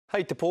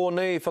Hei te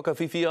pōnei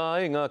whakawhiwhi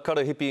ai ngā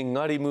karahipi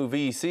Ngarimu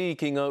VC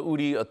ki ngā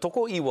uri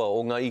toko iwa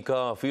o ngā ika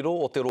whiro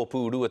o te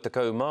ropu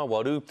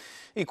 28.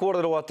 I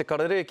kōrero a te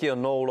Karere kia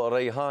Noel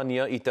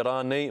Raihania i te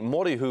rānei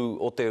morihu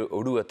o te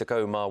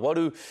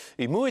 28.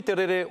 I mui te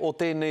rere o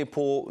tēnei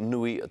pō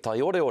nui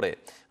tai ore ore.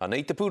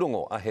 Anei te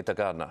pūrongo a he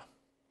takana.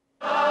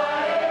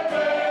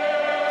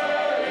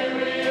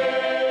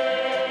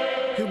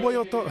 He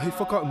waiata hei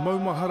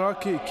whakamaumahara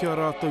kia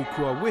rātou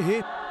kua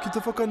wehe ki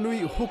te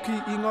whakanui hoki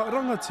i ngā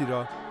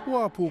rangatira o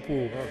a pōpō.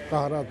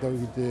 Ka rātou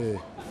ki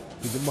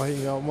te mahi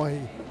ngā mahi,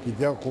 ki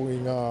te ako i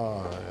ngā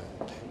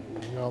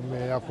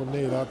me ako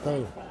nei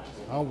rātou.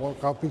 Awa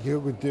ka piki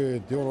hoku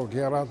te oro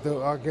kia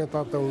rātou, a kia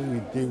tātou i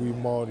te iwi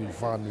Maori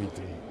whānui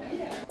tui.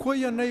 Koe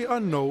ia nei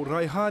Noel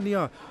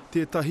Raihania,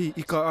 tētahi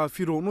ika a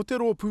whiro no te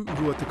rōpu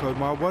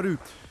 28.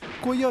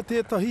 Ko ia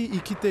tētahi i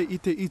kite i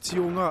te iti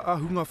o ngā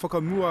ahunga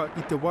whakamua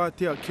i te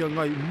wātea kia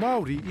ngai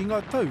Māori i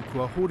ngā tau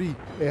kua hori.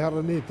 E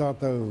hara nei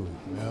tātou,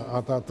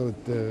 a tātou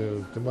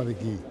te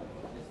mariki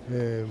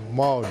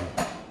Māori.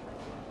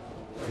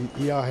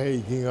 I ahei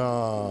ki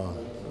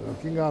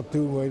ngā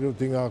tūma i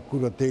roti ngā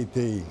kura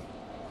teitei,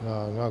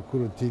 ngā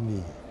kura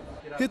tini.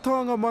 He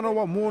tāanga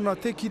manawa mōna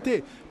te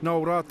kite, nā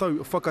o rātou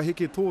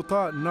whakaheke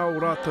tōtā, nā o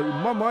rātou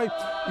mamai,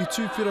 i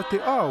tūwhira te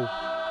ao,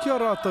 kia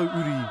rātou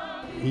uri.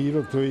 I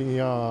roto i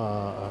ngā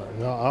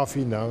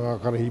āwhina, ngā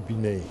karahipi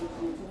nei.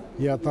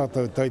 Ia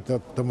tātou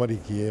taita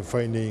tamariki e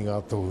whai nei ngā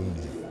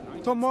tohuni.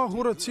 Tā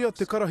māhora tia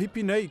te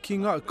karahipi nei ki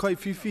ngā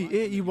kaiwhiwhi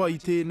e iwa i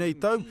tēnei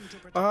tau,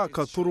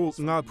 ka toro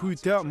ngā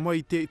pūtea mai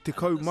te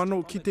kau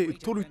mano ki te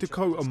toru te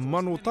kau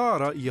mano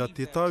tāra i a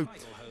te tau.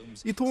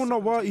 I tōna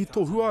wā i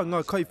tohua ngā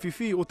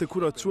kaiwhiwhi o te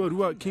kura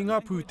tuarua ki ngā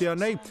pūtea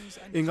nei,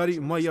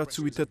 engari mai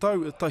atu i te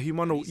tau, tahi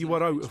mano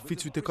iwarau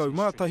whitu te kau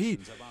mātahi,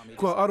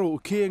 kua aro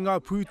ke ngā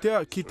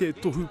pūtea ki te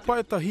tohu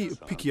paetahi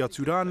piki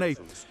atu rānei.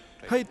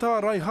 Hei tā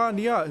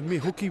Raihania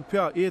me hoki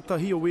pia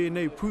ētahi o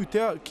ēnei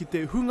pūtea ki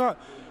te hunga,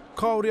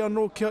 kaore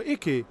anō kia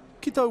eke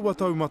ki taua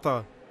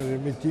taumata.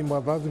 Me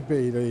tīmata te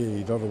peira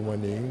i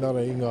raromani,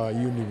 nara i ngā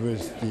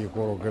university e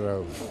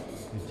korokerau.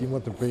 Me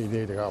tīmata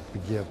peira i rā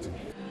piki atu.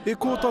 E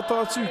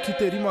kōtata atu ki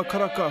te rima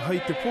karaka hei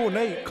te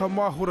pōnei, ka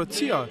māhora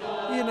tia,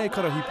 e nei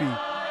karahipi.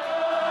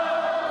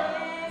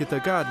 He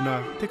te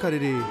Gardener, te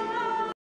Karere.